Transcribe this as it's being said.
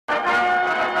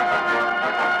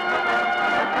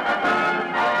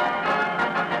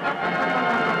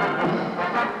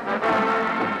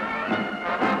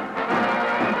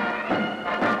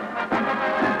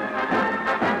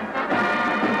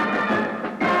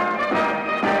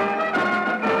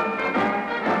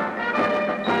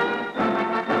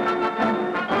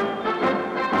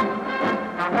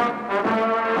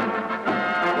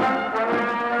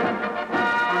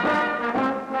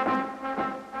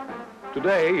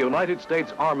Today, United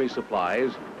States Army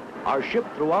supplies are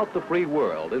shipped throughout the free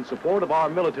world in support of our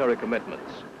military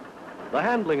commitments. The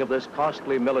handling of this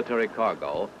costly military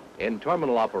cargo in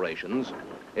terminal operations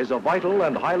is a vital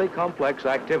and highly complex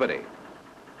activity.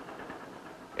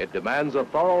 It demands a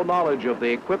thorough knowledge of the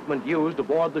equipment used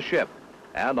aboard the ship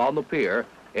and on the pier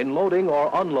in loading or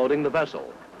unloading the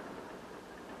vessel.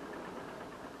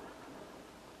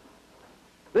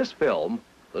 This film,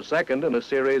 the second in a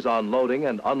series on loading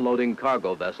and unloading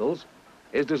cargo vessels,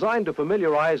 is designed to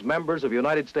familiarize members of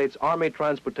United States Army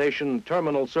Transportation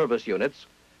Terminal Service Units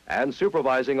and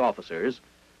supervising officers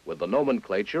with the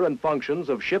nomenclature and functions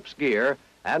of ship's gear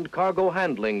and cargo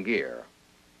handling gear.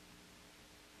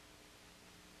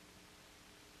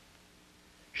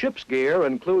 Ship's gear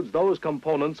includes those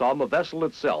components on the vessel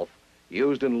itself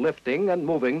used in lifting and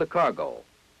moving the cargo.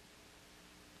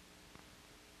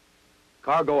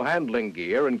 Cargo handling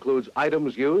gear includes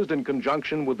items used in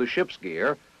conjunction with the ship's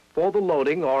gear for the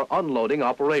loading or unloading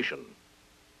operation.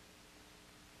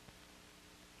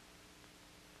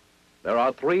 There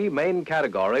are three main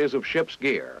categories of ship's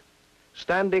gear: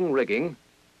 standing rigging,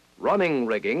 running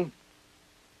rigging,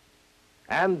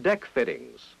 and deck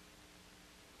fittings.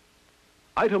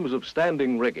 Items of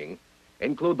standing rigging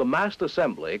include the mast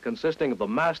assembly consisting of the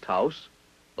mast house,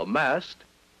 the mast,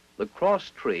 the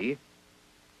cross tree,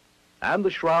 and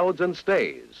the shrouds and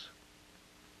stays.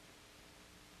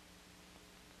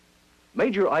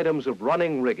 Major items of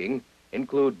running rigging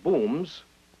include booms,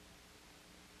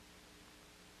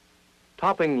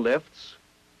 topping lifts,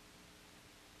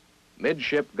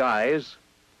 midship guys,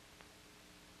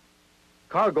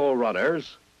 cargo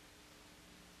runners,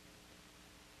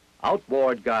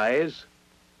 outboard guys,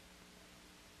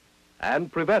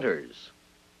 and preventers.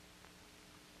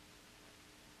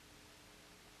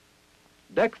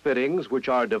 Deck fittings, which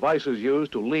are devices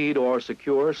used to lead or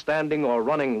secure standing or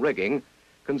running rigging,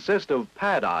 consist of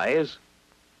pad eyes,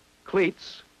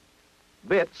 cleats,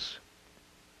 bits,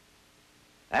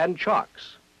 and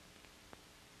chocks.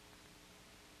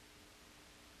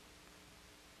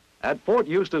 At Fort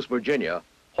Eustis, Virginia,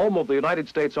 home of the United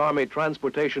States Army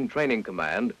Transportation Training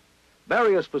Command,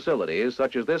 various facilities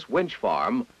such as this winch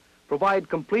farm provide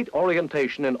complete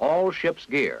orientation in all ship's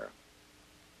gear.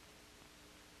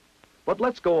 But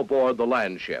let's go aboard the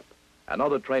land ship,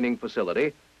 another training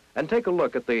facility, and take a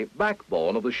look at the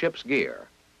backbone of the ship's gear.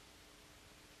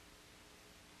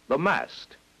 The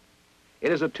mast.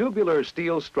 It is a tubular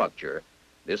steel structure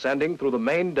descending through the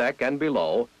main deck and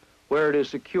below, where it is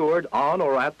secured on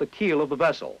or at the keel of the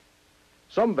vessel.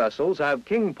 Some vessels have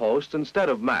king posts instead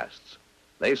of masts.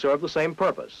 They serve the same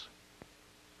purpose.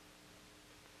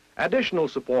 Additional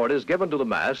support is given to the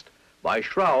mast by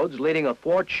shrouds leading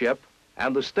athwart ship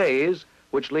and the stays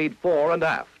which lead fore and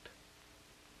aft.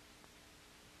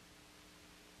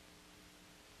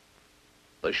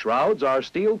 The shrouds are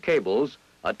steel cables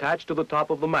attached to the top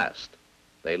of the mast.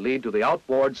 They lead to the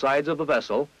outboard sides of the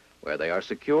vessel, where they are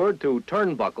secured to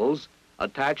turnbuckles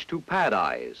attached to pad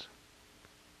eyes.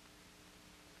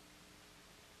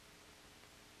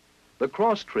 The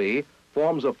cross tree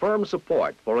forms a firm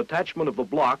support for attachment of the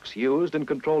blocks used in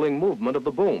controlling movement of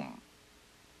the boom.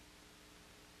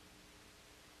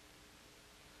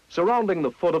 Surrounding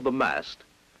the foot of the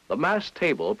mast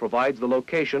table provides the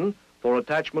location for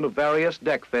attachment of various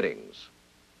deck fittings.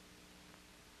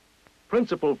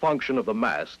 Principal function of the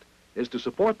mast is to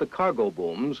support the cargo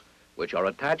booms, which are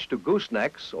attached to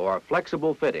goosenecks or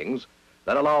flexible fittings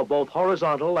that allow both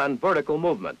horizontal and vertical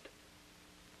movement.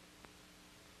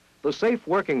 The safe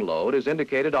working load is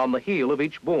indicated on the heel of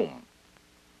each boom.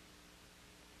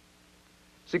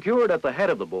 Secured at the head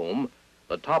of the boom,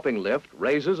 the topping lift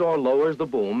raises or lowers the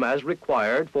boom as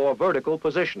required for vertical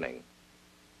positioning.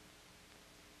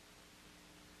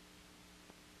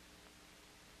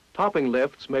 Topping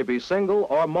lifts may be single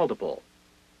or multiple.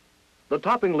 The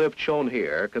topping lift shown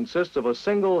here consists of a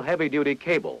single heavy-duty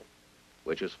cable,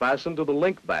 which is fastened to the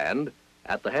link band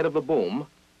at the head of the boom,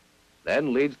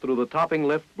 then leads through the topping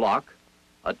lift block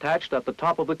attached at the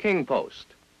top of the king post.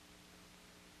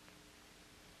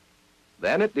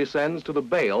 Then it descends to the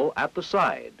bail at the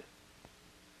side.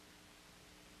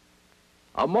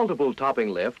 A multiple topping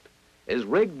lift is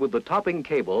rigged with the topping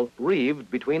cable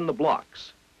reeved between the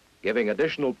blocks, giving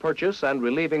additional purchase and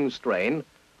relieving strain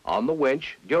on the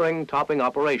winch during topping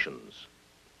operations.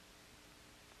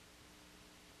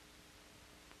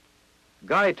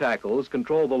 Guy tackles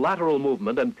control the lateral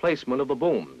movement and placement of the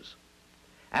booms,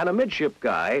 and a midship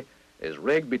guy is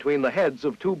rigged between the heads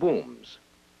of two booms.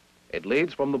 It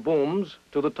leads from the booms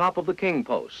to the top of the king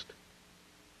post,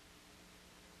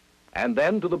 and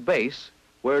then to the base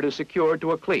where it is secured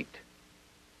to a cleat.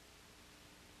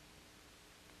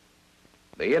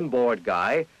 The inboard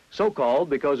guy, so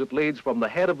called because it leads from the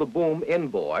head of the boom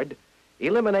inboard,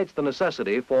 eliminates the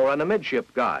necessity for an amidship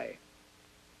guy.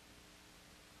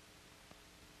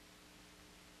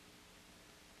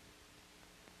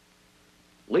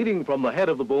 Leading from the head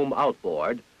of the boom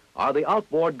outboard are the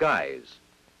outboard guys.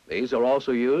 These are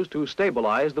also used to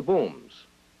stabilize the booms.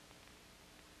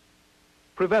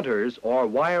 Preventers or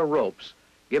wire ropes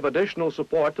give additional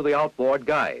support to the outboard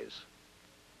guys.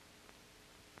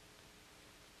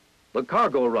 The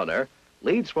cargo runner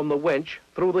leads from the winch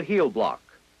through the heel block,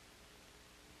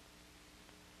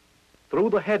 through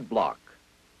the head block,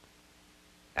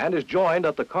 and is joined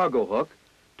at the cargo hook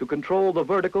to control the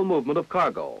vertical movement of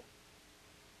cargo.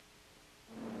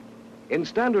 In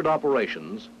standard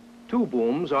operations, 2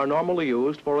 booms are normally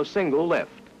used for a single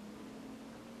lift.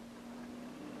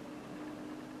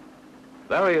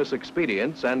 Various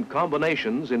expedients and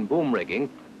combinations in boom rigging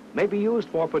may be used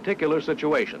for particular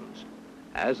situations,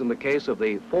 as in the case of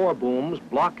the 4 booms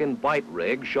block and bite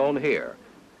rig shown here,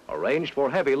 arranged for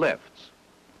heavy lifts.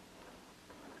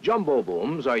 Jumbo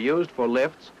booms are used for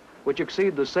lifts which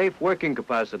exceed the safe working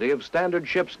capacity of standard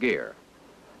ship's gear.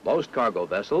 Most cargo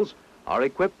vessels are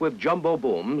equipped with jumbo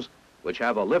booms which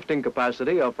have a lifting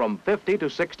capacity of from 50 to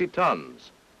 60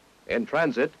 tons. In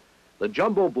transit, the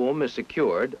jumbo boom is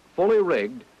secured, fully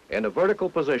rigged, in a vertical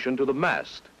position to the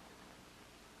mast.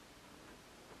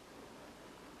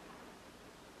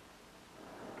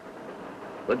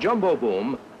 The jumbo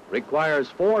boom requires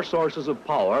 4 sources of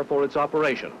power for its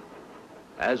operation,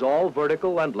 as all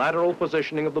vertical and lateral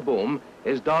positioning of the boom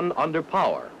is done under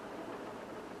power.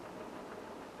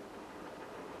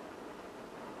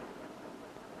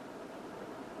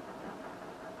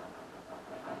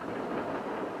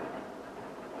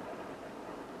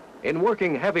 In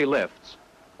working heavy lifts,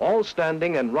 all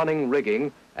standing and running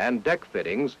rigging and deck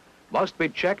fittings must be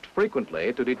checked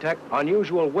frequently to detect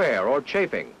unusual wear or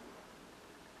chafing.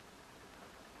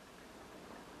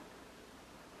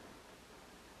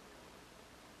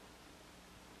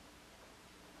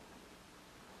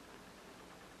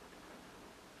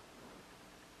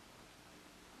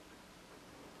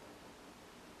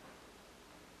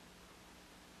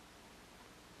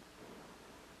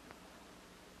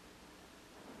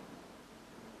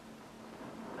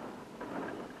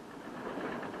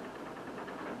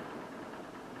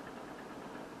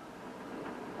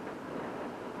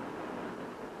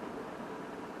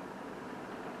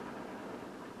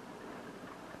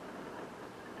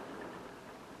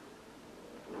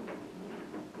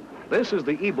 This is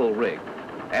the Eagle rig,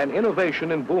 an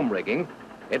innovation in boom rigging.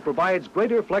 It provides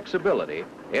greater flexibility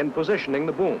in positioning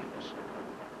the booms.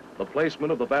 The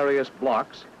placement of the various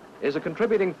blocks is a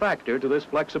contributing factor to this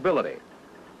flexibility.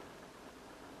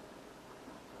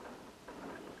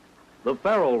 The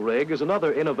ferrule rig is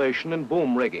another innovation in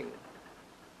boom rigging.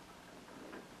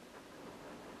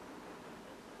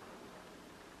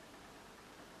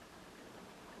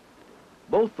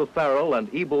 Both the ferrule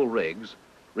and Eagle rigs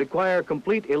require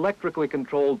complete electrically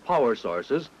controlled power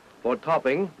sources for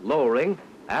topping, lowering,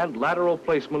 and lateral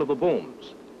placement of the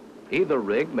booms. Either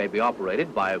rig may be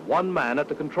operated by 1 man at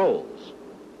the controls.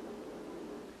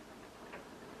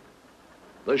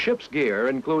 The ship's gear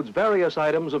includes various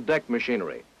items of deck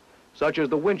machinery, such as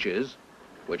the winches,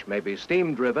 which may be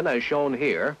steam-driven as shown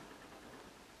here,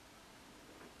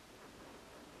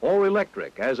 or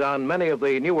electric, as on many of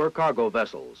the newer cargo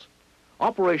vessels.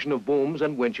 Operation of booms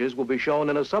and winches will be shown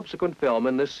in a subsequent film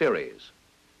in this series.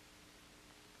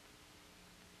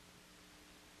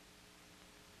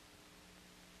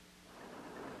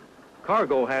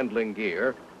 Cargo handling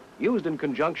gear, used in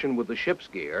conjunction with the ship's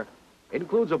gear,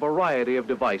 includes a variety of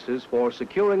devices for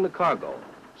securing the cargo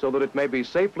so that it may be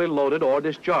safely loaded or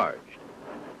discharged.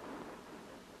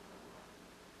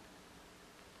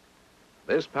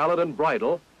 This pallet and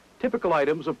bridle, typical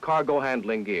items of cargo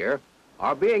handling gear,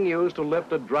 are being used to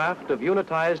lift a draft of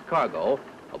unitized cargo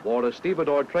aboard a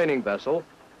stevedore training vessel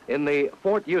in the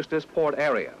Fort Eustis port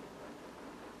area.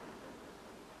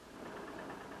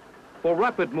 For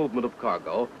rapid movement of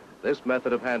cargo, this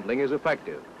method of handling is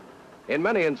effective. In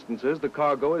many instances, the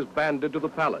cargo is banded to the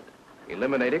pallet,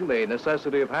 eliminating the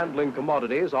necessity of handling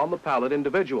commodities on the pallet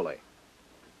individually.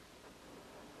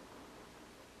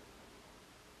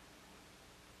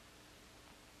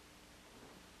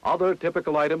 Other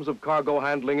typical items of cargo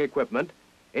handling equipment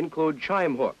include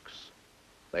chime hooks.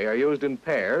 They are used in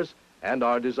pairs and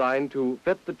are designed to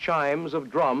fit the chimes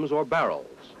of drums or barrels.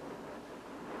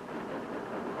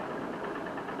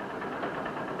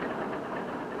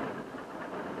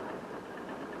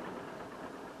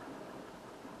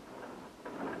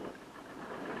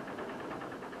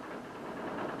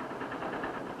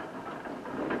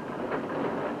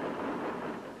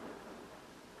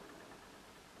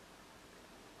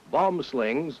 Bomb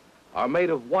slings are made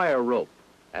of wire rope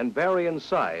and vary in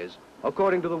size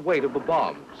according to the weight of the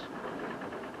bombs.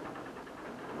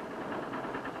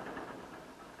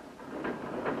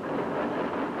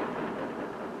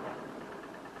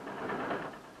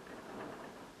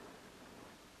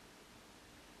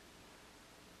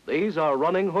 These are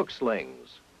running hook slings.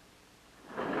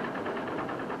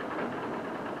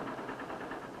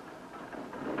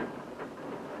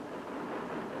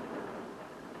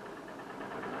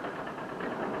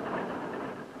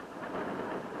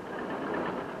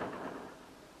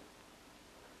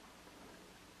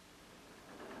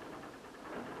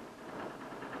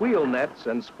 Wheel nets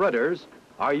and spreaders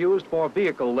are used for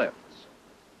vehicle lifts.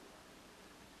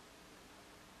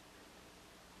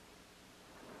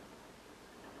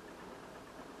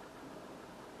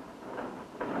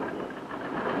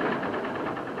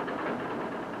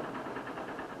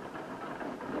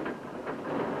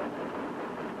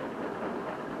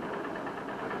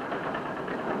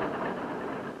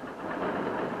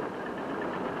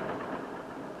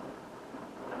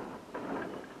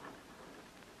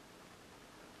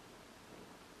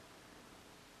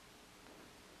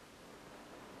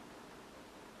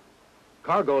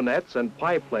 Cargo nets and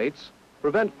pie plates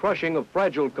prevent crushing of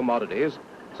fragile commodities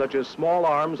such as small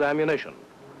arms ammunition.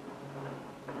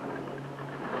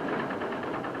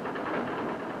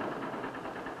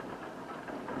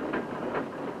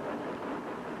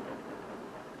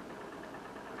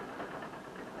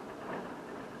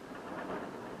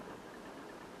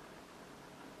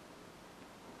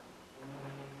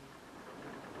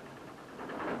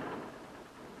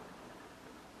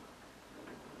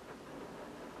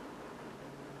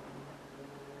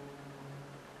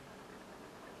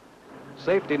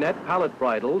 Safety net pallet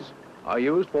bridles are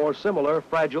used for similar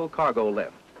fragile cargo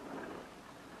lift.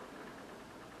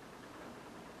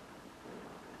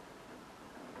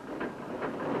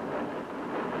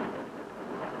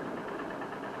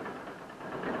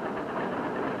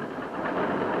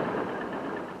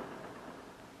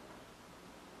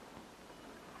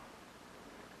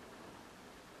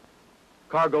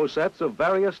 Cargo sets of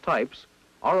various types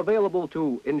are available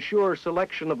to ensure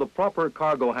selection of the proper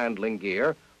cargo handling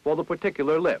gear for the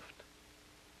particular lift.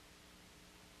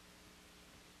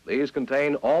 These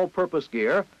contain all-purpose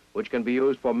gear, which can be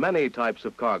used for many types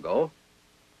of cargo,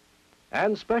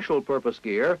 and special-purpose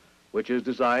gear, which is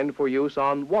designed for use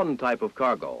on one type of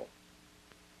cargo.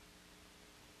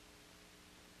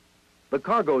 The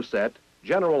cargo set,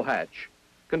 General Hatch,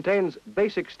 contains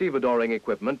basic stevedoring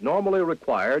equipment normally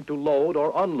required to load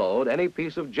or unload any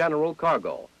piece of general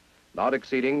cargo, not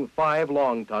exceeding 5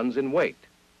 long tons in weight.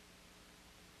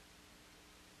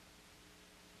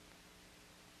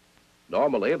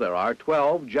 Normally, there are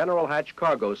 12 General Hatch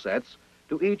cargo sets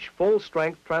to each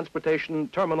full-strength transportation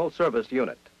terminal service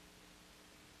unit.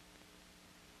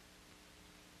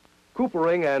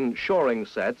 Coopering and shoring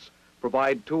sets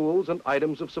provide tools and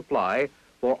items of supply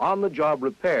for on-the-job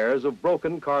repairs of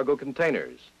broken cargo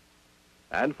containers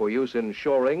and for use in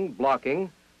shoring, blocking,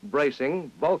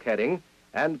 bracing, bulkheading,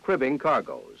 and cribbing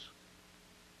cargoes.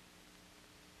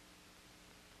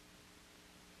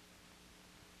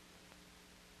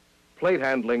 Plate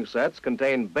handling sets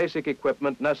contain basic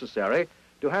equipment necessary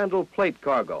to handle plate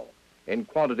cargo in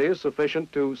quantities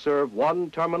sufficient to serve one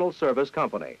terminal service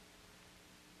company.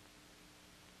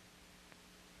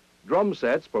 Drum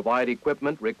sets provide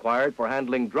equipment required for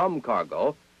handling drum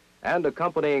cargo and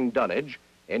accompanying dunnage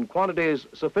in quantities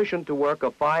sufficient to work a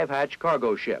 5-hatch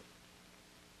cargo ship.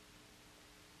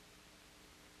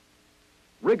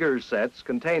 Riggers sets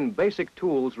contain basic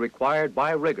tools required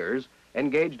by riggers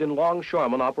engaged in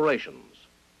longshoreman operations.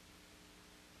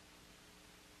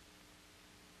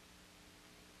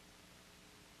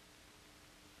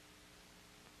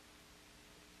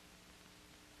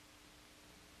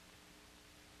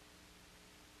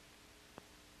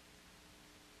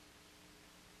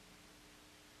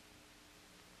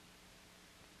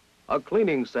 A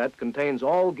cleaning set contains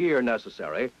all gear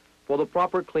necessary for the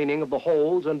proper cleaning of the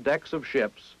holds and decks of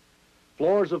ships,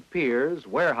 floors of piers,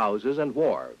 warehouses, and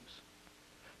wharves.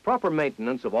 Proper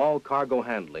maintenance of all cargo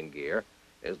handling gear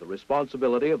is the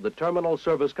responsibility of the Terminal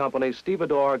Service Company's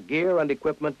stevedore Gear and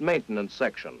Equipment Maintenance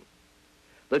Section.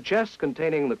 The chests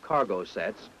containing the cargo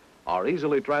sets are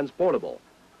easily transportable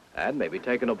and may be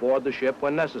taken aboard the ship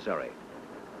when necessary.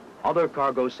 Other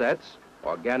cargo sets,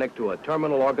 organic to a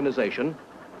terminal organization,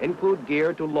 include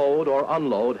gear to load or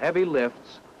unload heavy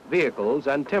lifts, vehicles,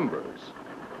 and timbers.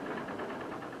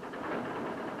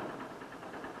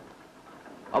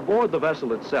 Aboard the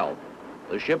vessel itself,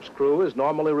 the ship's crew is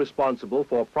normally responsible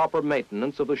for proper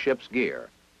maintenance of the ship's gear.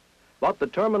 But the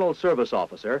terminal service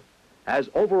officer has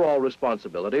overall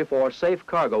responsibility for safe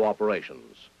cargo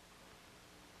operations.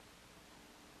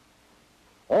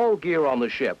 All gear on the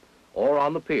ship or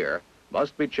on the pier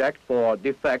must be checked for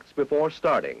defects before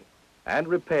starting and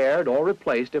repaired or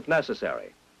replaced if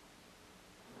necessary.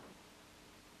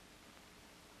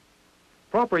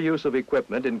 Proper use of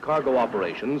equipment in cargo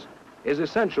operations is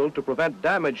essential to prevent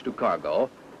damage to cargo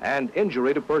and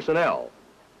injury to personnel.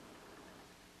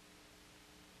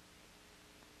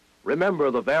 Remember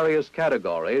the various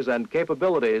categories and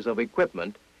capabilities of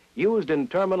equipment used in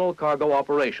terminal cargo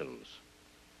operations.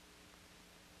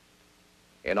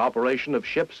 In operation of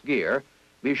ship's gear,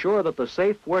 be sure that the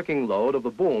safe working load of the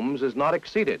booms is not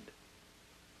exceeded.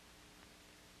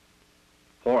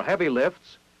 For heavy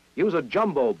lifts, use a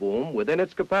jumbo boom within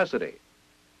its capacity.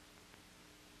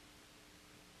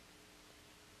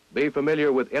 Be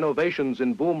familiar with innovations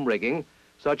in boom rigging,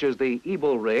 such as the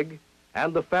Eagle rig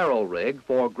and the Farrell rig,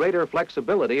 for greater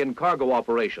flexibility in cargo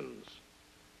operations.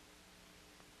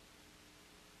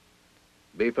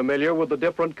 Be familiar with the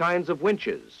different kinds of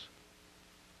winches.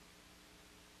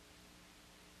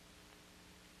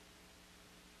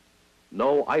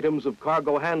 Know items of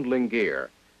cargo handling gear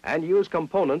and use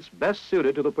components best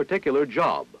suited to the particular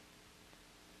job.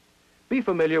 Be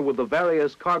familiar with the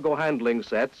various cargo handling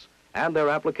sets and their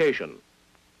application.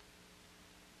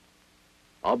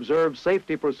 Observe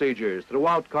safety procedures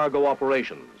throughout cargo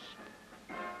operations.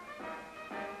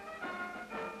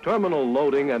 Terminal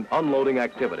loading and unloading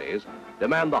activities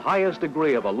demand the highest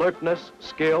degree of alertness,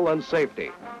 skill, and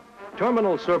safety.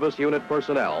 Terminal service unit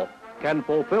personnel can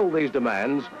fulfill these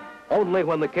demands only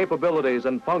when the capabilities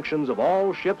and functions of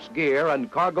all ship's gear and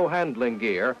cargo handling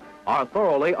gear are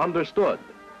thoroughly understood.